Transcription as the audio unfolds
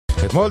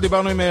אתמול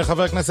דיברנו עם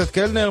חבר הכנסת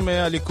קלנר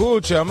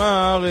מהליכוד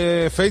שאמר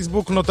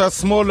פייסבוק נוטה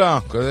שמאלה,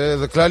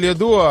 זה כלל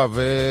ידוע,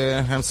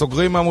 והם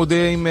סוגרים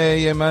עמודים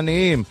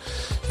ימניים,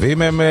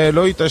 ואם הם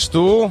לא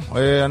יתעשתו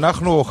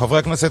אנחנו חברי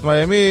הכנסת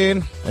מהימין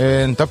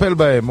נטפל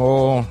בהם,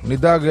 או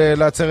נדאג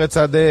לעצר את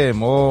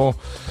צעדיהם, או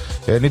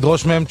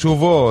נדרוש מהם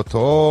תשובות,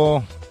 או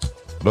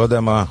לא יודע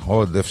מה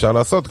עוד אפשר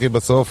לעשות, כי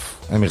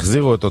בסוף הם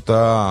החזירו את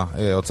אותה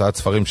הוצאת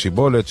ספרים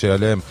שיבולת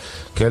שעליהם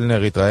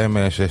קלנר התרעם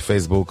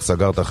שפייסבוק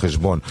סגר את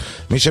החשבון.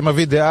 מי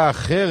שמביא דעה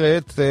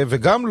אחרת,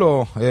 וגם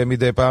לא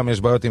מדי פעם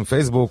יש בעיות עם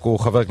פייסבוק, הוא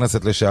חבר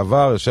כנסת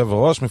לשעבר, יושב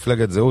ראש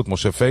מפלגת זהות,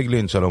 משה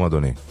פייגלין. שלום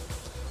אדוני.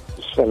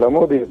 שלום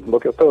אודי,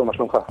 בוקר טוב, מה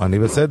שלומך? אני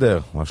בסדר,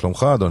 מה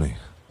שלומך אדוני?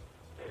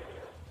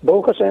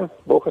 ברוך השם,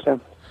 ברוך השם.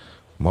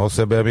 מה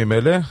עושה בימים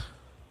אלה?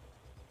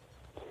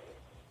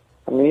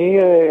 אני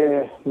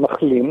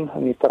מחלים,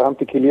 אני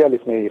תרמתי כליה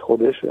לפני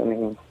חודש.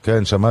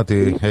 כן,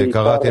 שמעתי,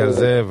 קראתי על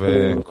זה,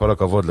 וכל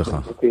הכבוד לך.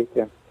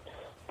 כן,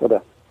 תודה.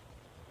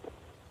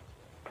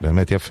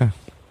 באמת יפה.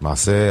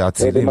 מעשה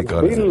אצילי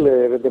נקרא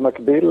לזה.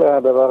 ובמקביל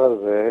לדבר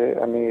הזה,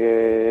 אני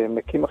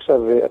מקים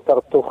עכשיו אתר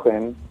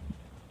תוכן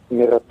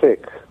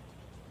מרתק,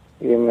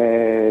 עם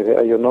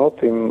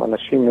רעיונות, עם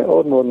אנשים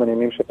מאוד מאוד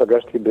מעניינים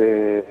שפגשתי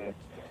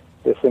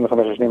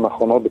ב-25 השנים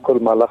האחרונות, בכל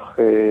מהלך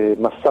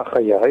מסע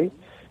חיי,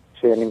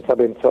 שנמצא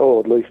באמצעו,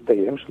 עוד לא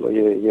הסתיים,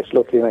 יש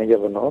לו תהיינה אי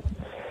הבנות.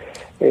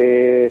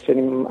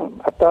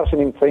 אתר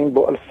שנמצאים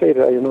בו אלפי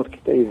רעיונות,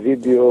 קטעי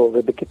וידאו,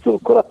 ובקיצור,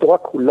 כל התורה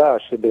כולה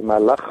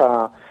שבמהלך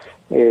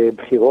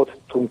הבחירות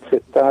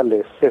תומצתה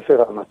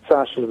לספר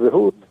המצע של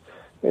זהות,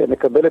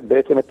 מקבלת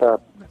בעצם את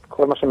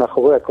כל מה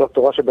שמאחוריה, את כל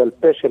התורה שבעל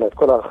פה שלה, את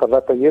כל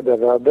הרחבת הידע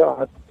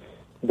והדעת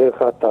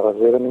דרך האתר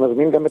הזה, ואני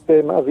מזמין גם את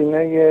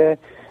מאזיני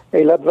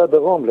אילת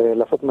והדרום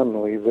לעשות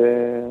מנוי,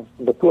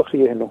 ובטוח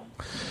שיהנו.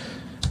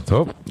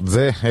 טוב,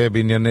 זה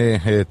בענייני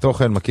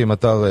תוכן, מקים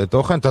אתר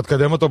תוכן. אתה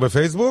תקדם אותו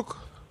בפייסבוק?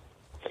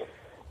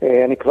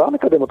 אני כבר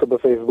מקדם אותו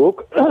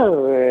בפייסבוק.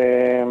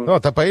 לא,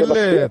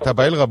 אתה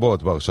פעיל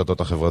רבות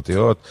ברשתות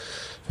החברתיות,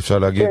 אפשר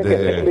להגיד,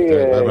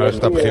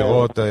 במערכת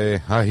הבחירות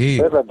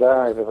ההיא.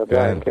 בוודאי,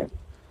 כן.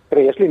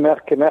 תראי, יש לי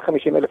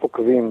כ-150,000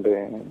 עוקבים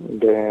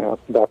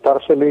באתר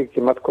שלי,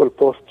 כמעט כל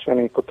פוסט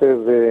שאני כותב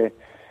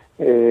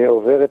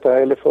עובר את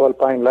 1,000 או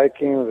 2,000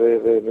 לייקים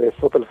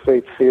ועשרות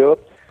אלפי צפיות.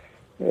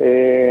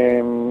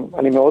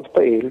 אני מאוד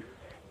פעיל,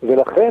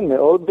 ולכן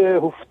מאוד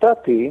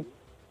הופתעתי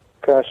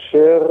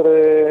כאשר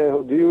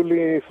הודיעו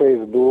לי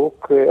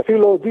פייסבוק, אפילו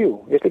לא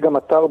הודיעו, יש לי גם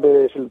אתר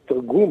של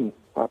תרגום,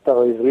 האתר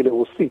העברי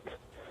לרוסית,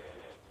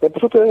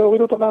 ופשוט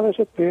הורידו אותו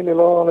מהרשת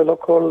ללא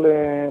כל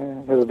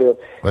הסבר.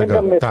 רגע,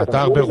 את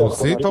האתר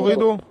ברוסית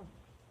הורידו?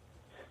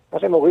 מה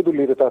שהם הורידו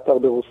לי זה את האתר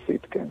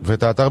ברוסית, כן.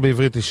 ואת האתר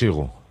בעברית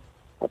השאירו?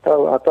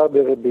 האתר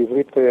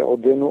בעברית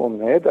עודנו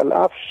עומד, על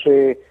אף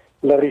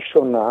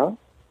שלראשונה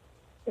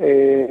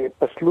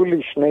פסלו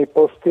לי 2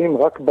 פוסטים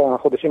רק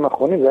בחודשים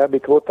האחרונים, זה היה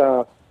בעקבות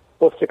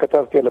הפוסט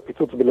שכתבתי על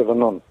הפיצוץ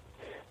בלבנון.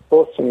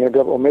 פוסט שאני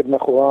אגב עומד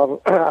מאחוריו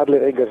עד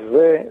לרגע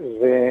זה,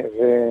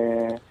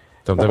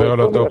 אתה מדבר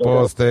על אותו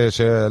פוסט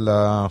של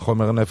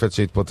החומר נפץ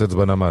שהתפוצץ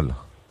בנמל.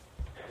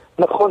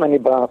 נכון, אני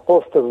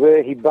בפוסט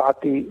הזה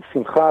הבעתי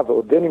שמחה,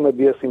 ועודני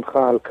מביע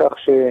שמחה על כך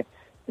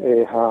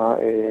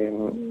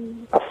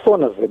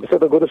שהאסון הזה,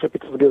 בסדר גודל של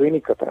פיצוץ גרעיני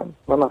קטן,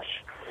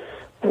 ממש,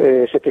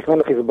 שתכנן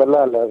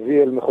לחיזבאללה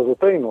להביא אל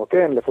מחוזותינו,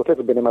 כן, לפוצץ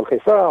בנמל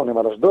חיפה או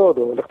נמל אשדוד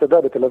או לך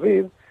תדע בתל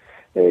אביב,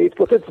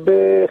 התפוצץ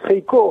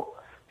בחיקו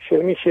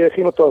של מי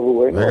שהכין אותו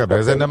עבורנו. רגע,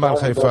 באיזה נמל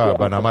חיפה?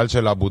 בנמל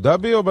של אבו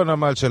דאבי או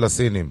בנמל של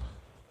הסינים?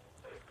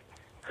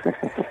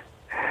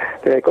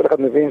 תראה, כל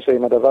אחד מבין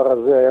שאם הדבר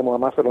הזה היה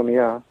מועמס על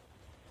אונייה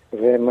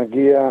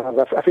ומגיע,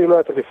 ואפילו לא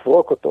היה צריך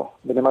לפרוק אותו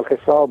בנמל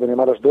חיפה או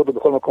בנמל אשדוד או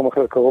בכל מקום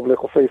אחר קרוב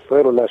לחופי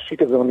ישראל, או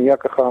להשית איזו אונייה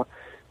ככה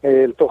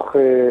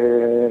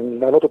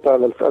להעלות אותה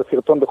על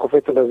סרטון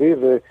בחופי תל אביב,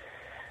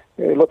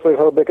 ולא צריך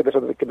הרבה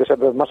כדי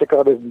שמה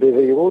שקרה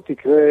בבהירות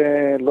יקרה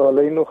לא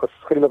עלינו,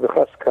 חלילה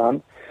וחס כאן.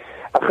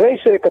 אחרי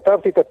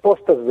שכתבתי את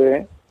הפוסט הזה,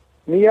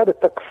 מיד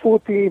תקפו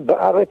אותי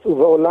בארץ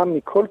ובעולם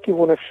מכל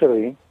כיוון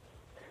אפשרי,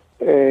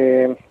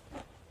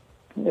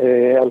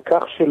 על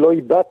כך שלא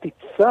איבדתי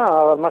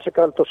צער על מה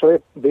שקרה לתושבי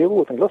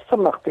ביירות. אני לא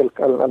שמחתי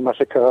על מה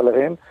שקרה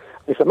להם,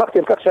 אני שמחתי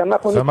על כך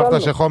שאנחנו ניצלנו.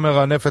 שמחת שחומר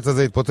הנפץ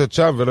הזה התפוצץ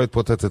שם ולא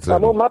התפוצץ אצלנו.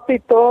 אמרו, מה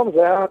פתאום?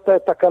 זה היה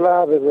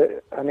תקלה,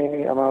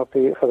 אני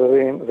אמרתי,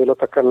 חברים, זה לא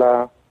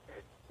תקלה.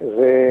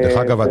 דרך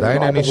אגב,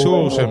 עדיין אין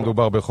אישור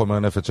שמדובר בחומר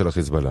נפץ של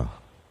החיזבאללה.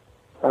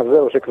 אז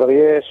זהו, שכבר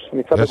יש.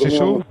 יש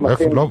אישור?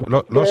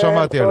 לא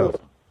שמעתי עליו.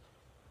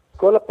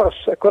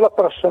 כל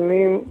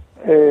הפרשנים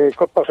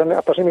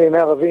לענייני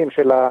ערבים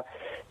של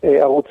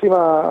הערוצים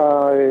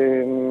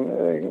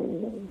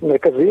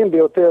המרכזיים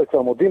ביותר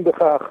כבר מודים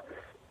בכך,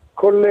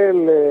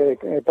 כולל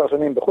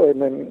פרשנים,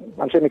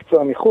 אנשי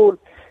מקצוע מחול.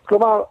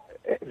 כלומר,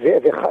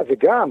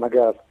 וגם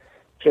אגב,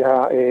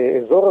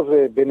 שהאזור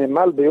הזה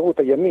בנמל ביירות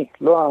הימי,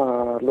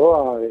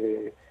 לא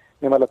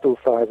נמל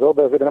התעופה, האזור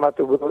הזה בנמל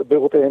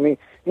ביירות הימי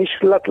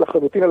נשלט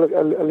לחלוטין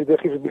על ידי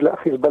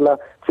חיזבאללה,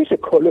 כפי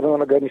שכל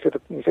לבנון אגב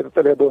נשלטת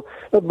על ידו.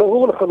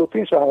 ברור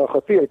לחלוטין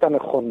שהערכתי הייתה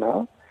נכונה,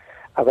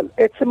 אבל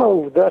עצם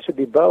העובדה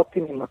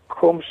שדיברתי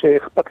ממקום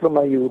שאכפת לו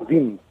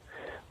מהיהודים,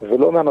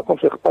 ולא מהמקום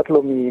שאכפת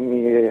לו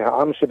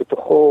מהעם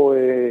שבתוכו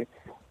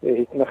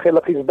התנחל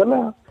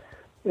החיזבאללה,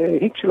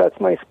 היא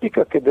כשלעצמה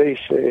הספיקה כדי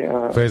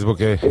פייסבוק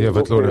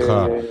יבטלו לך.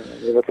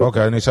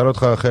 אוקיי, אני אשאל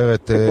אותך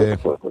אחרת.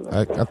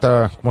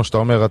 אתה, כמו שאתה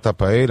אומר, אתה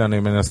פעיל, אני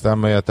מן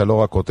הסתם, אתה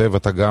לא רק כותב,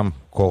 אתה גם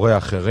קורא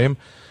אחרים.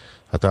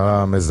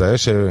 אתה מזהה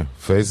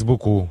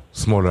שפייסבוק הוא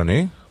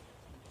שמאלני?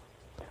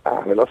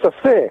 ללא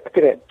ספק.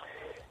 תראה,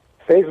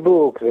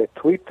 פייסבוק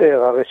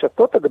וטוויטר,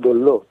 הרשתות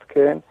הגדולות,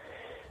 כן?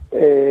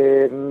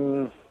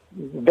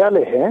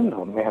 בעליהן,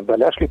 או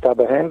בעלי השליטה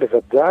בהן,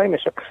 בוודאי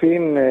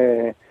משקפים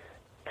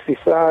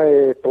תפיסה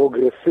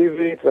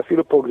פרוגרוסיבית,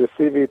 ואפילו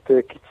פרוגרוסיבית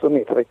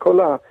קיצונית. הרי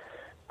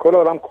כל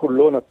העולם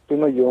כולו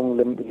נתון היום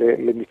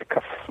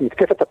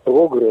למתקפת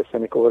הפרוגרס,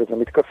 אני קורא לזה,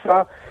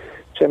 מתקפה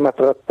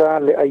שמטרתה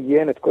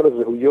לעיין את כל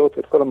הזהויות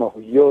ואת כל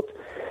המהויות.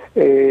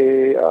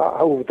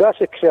 העובדה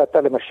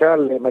שכשאתה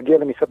למשל מגיע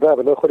למסעדה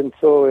ולא יכול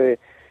למצוא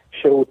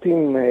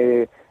שירותים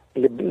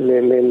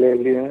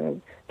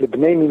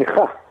לבני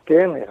מנחה,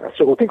 כן?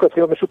 השירותים כבר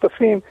צריכים להיות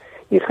משותפים,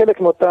 היא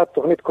חלק מאותה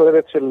תוכנית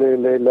כוללת של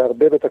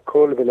להרבב את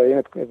הכל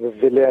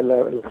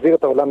ולהחזיר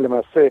את העולם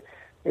למעשה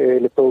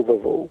לתוהו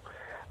ובוהו.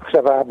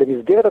 עכשיו,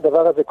 במסגרת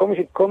הדבר הזה,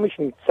 כל מי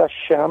שנמצא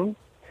שם,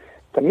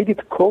 תמיד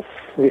יתקוף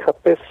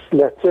ויחפש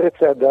להצר את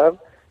צעדיו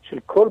של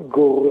כל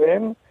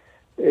גורם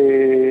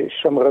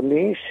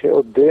שמרני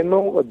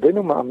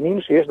שעודנו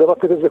מאמין שיש דבר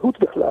כזה זהות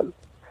בכלל.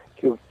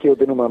 כי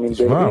עודנו מאמין.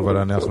 תשמע, אבל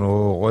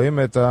אנחנו רואים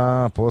את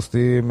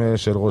הפוסטים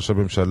של ראש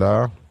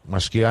הממשלה,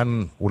 משקיען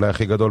אולי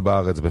הכי גדול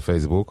בארץ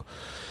בפייסבוק,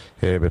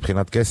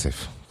 בבחינת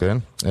כסף, כן?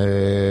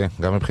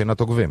 גם מבחינת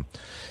עוקבים.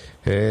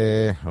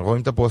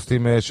 רואים את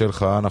הפוסטים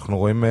שלך, אנחנו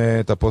רואים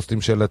את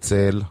הפוסטים של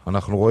הצל,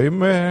 אנחנו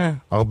רואים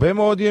הרבה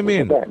מאוד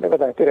ימין.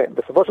 בוודאי, תראה,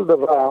 בסופו של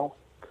דבר,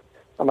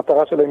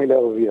 המטרה שלהם היא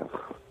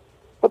להרוויח.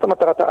 זאת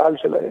המטרת העל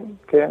שלהם,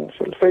 כן?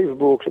 של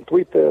פייסבוק, של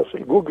טוויטר,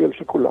 של גוגל,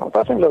 של כולם.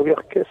 המטרה שלהם להרוויח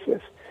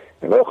כסף.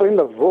 הם לא יכולים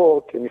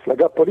לבוא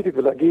כמפלגה פוליטית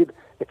ולהגיד,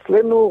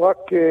 אצלנו רק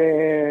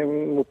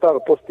מותר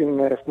פוסטים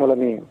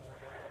שמאלניים.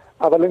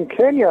 אבל הם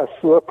כן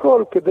יעשו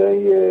הכל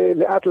כדי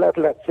לאט לאט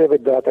לעצב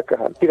את דעת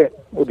הקהל. תראה,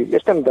 אודי,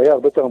 יש כאן בעיה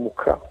הרבה יותר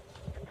עמוקה.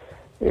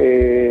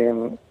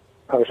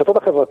 הרשתות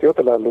החברתיות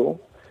הללו,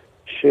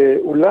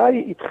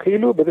 שאולי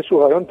התחילו באיזשהו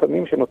רעיון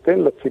תמים שנותן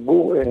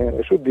לציבור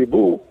רשות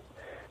דיבור,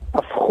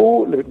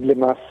 הפכו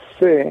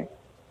למעשה,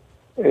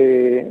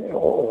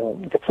 או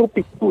יצרו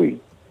פיתוי,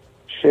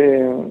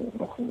 שרוב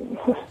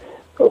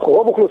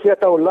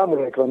אוכלוסיית העולם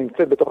אולי כבר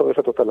נמצאת בתוך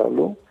הרשתות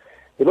הללו,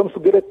 ולא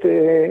מסוגלת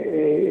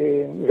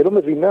ולא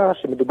מבינה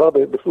שמדובר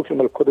בסוג של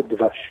מלכודת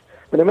דבש.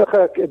 ואני אומר לך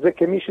את זה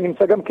כמי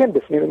שנמצא גם כן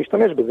בפנים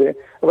ומשתמש בזה,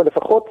 אבל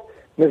לפחות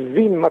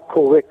מבין מה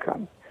קורה כאן.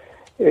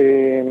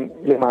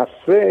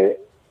 למעשה,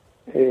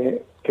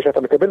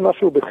 כשאתה מקבל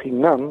משהו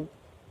בחינם,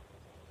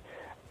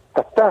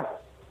 אתה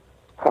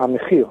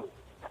המחיר.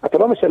 אתה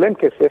לא משלם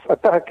כסף,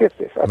 אתה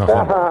הכסף. נכון.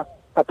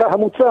 אתה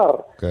המוצר.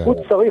 כן. הוא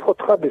צריך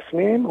אותך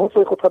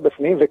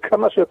בפנים,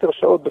 וכמה שיותר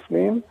שעות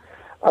בפנים,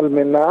 על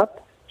מנת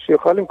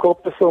שיוכל למכור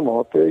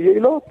פרסומות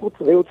יעילות,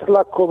 והוא צריך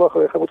לעקוב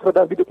אחריך, והוא צריך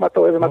לדעת בדיוק מה אתה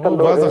אוהב ומה אתה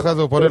לא אוהב. ואז אחרי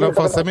זה הוא פונה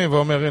למפרסמים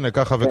ואומר, הנה,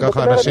 ככה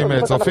וככה אנשים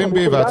צופים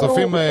בי,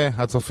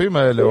 והצופים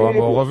האלה, או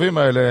המעורבים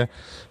האלה,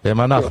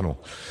 הם אנחנו.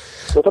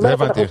 זה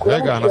הבנתי.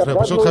 רגע, אנחנו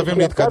פשוט חייבים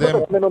להתקדם.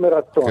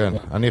 כן,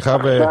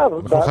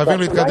 אנחנו חייבים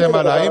להתקדם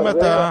על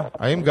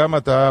האם גם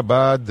אתה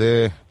בעד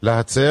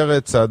להצר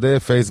את צעדי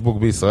פייסבוק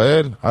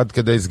בישראל עד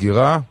כדי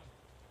סגירה?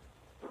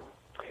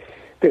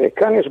 תראה,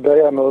 כאן יש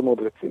בעיה מאוד מאוד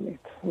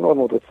רצינית, מאוד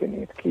מאוד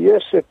רצינית, כי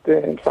יש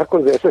בסך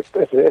הכל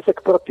זה עסק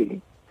פרטי,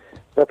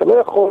 ואתה לא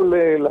יכול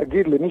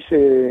להגיד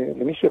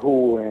למי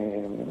שהוא,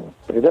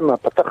 אני יודע מה,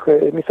 פתח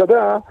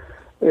מסעדה,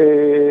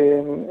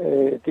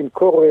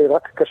 תמכור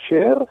רק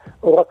כשר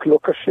או רק לא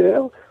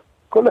כשר,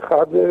 כל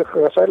אחד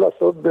רשאי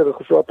לעשות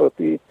ברכושו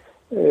הפרטי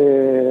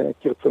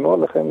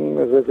כרצונו, לכן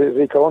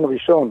זה עיקרון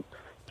ראשון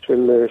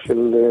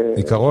של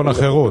עיקרון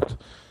החירות.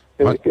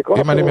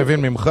 אם אני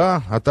מבין ממך,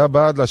 אתה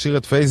בעד להשאיר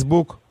את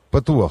פייסבוק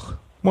פתוח,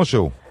 כמו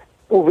שהוא.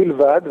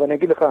 ובלבד, ואני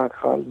אגיד לך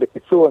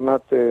בקיצור,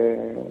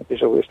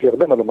 יש לי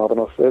הרבה מה לומר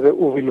בנושא הזה,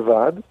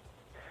 ובלבד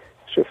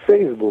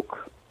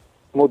שפייסבוק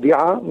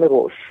מודיעה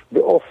מראש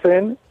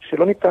באופן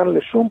שלא ניתן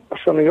לשום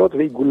פרשנויות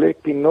ועיגולי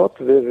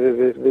פינות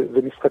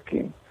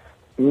ומשחקים.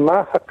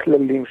 מה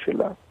הכללים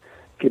שלה?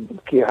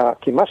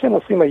 כי מה שהם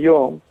עושים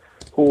היום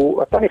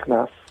הוא, אתה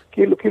נכנס,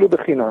 כאילו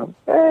בחינם,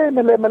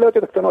 מלא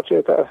אותיות הקטנות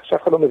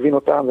שאף אחד לא מבין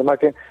אותם, ומה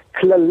כן,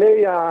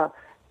 כללי,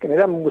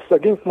 כנראה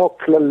מושגים כמו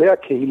כללי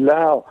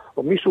הקהילה,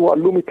 או מישהו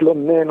עלו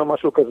מתלונן או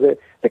משהו כזה,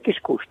 זה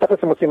קשקוש,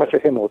 תכף הם עושים מה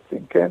שהם רוצים,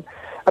 כן?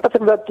 אתה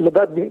צריך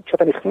לדעת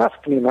כשאתה נכנס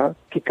פנימה,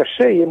 כי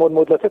קשה יהיה מאוד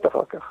מאוד לצאת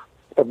אחר כך.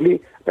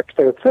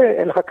 כשאתה יוצא,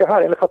 אין לך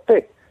קהל, אין לך פה.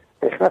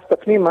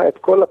 הכנסת פנימה את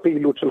כל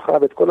הפעילות שלך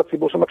ואת כל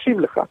הציבור שמקשיב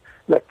לך.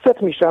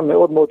 לצאת משם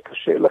מאוד מאוד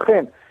קשה.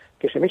 לכן,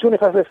 כשמישהו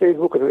נכנס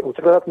לפייסבוק, הוא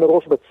צריך לדעת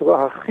מראש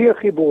בצורה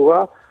הכי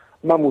ברורה,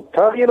 מה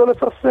מותר יהיה לו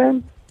לפרסם,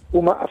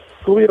 ומה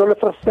אסור יהיה לו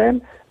לפרסם,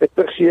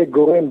 וצריך שיהיה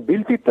גורם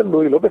בלתי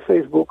תלוי, לא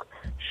בפייסבוק,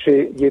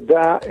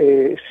 שידע,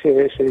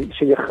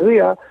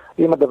 שיכריע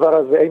אם הדבר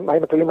הזה,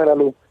 האם הכללים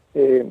הללו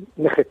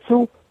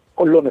נחצו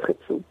או לא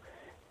נחצו.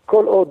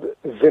 כל עוד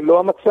זה לא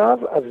המצב,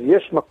 אז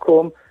יש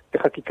מקום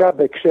לחקיקה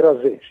בהקשר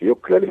הזה,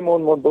 שיהיו כללים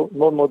מאוד מאוד,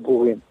 מאוד, מאוד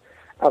ברורים.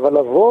 אבל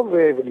לבוא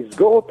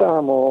ולסגור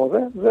אותם, או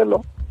זה לא.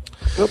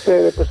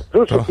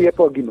 פשוט שתהיה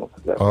פה הגינות.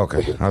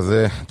 אוקיי, אז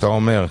אתה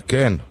אומר,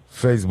 כן,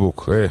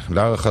 פייסבוק,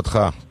 להערכתך,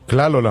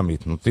 כלל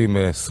עולמית, נוטים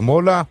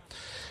שמאלה,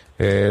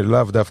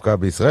 לאו דווקא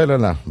בישראל,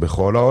 אלא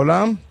בכל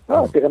העולם.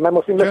 תראה מה הם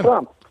עושים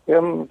לטראמפ.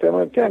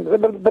 כן, זה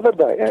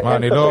בוודאי.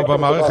 אני לא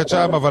במערכת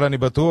שם, אבל אני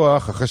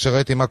בטוח, אחרי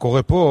שראיתי מה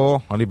קורה פה,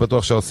 אני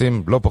בטוח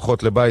שעושים לא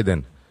פחות לביידן.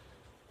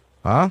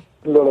 לא.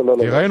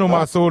 כי ראינו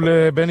מה עשו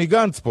לבני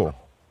גנץ פה.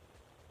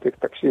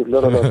 תקשיב, לא,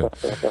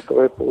 אתה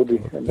קורא פה, אודי.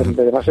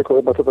 מה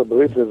שקורה בארצות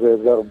הברית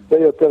זה הרבה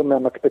יותר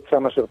מהמקפצה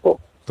מאשר פה.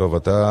 טוב,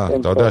 אתה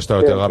יודע שאתה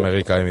יותר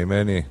אמריקאי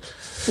ממני.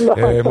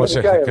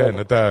 משה, כן,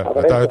 אתה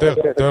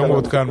יותר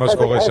מעודכן מה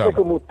שקורה שם.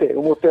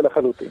 הוא מוטה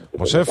לחלוטין.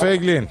 משה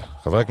פייגלין,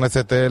 חבר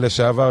הכנסת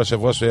לשעבר,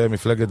 יושב ראש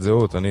מפלגת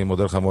זהות, אני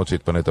מודה לך מאוד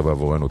שהתפנית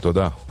בעבורנו.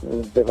 תודה.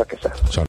 בבקשה.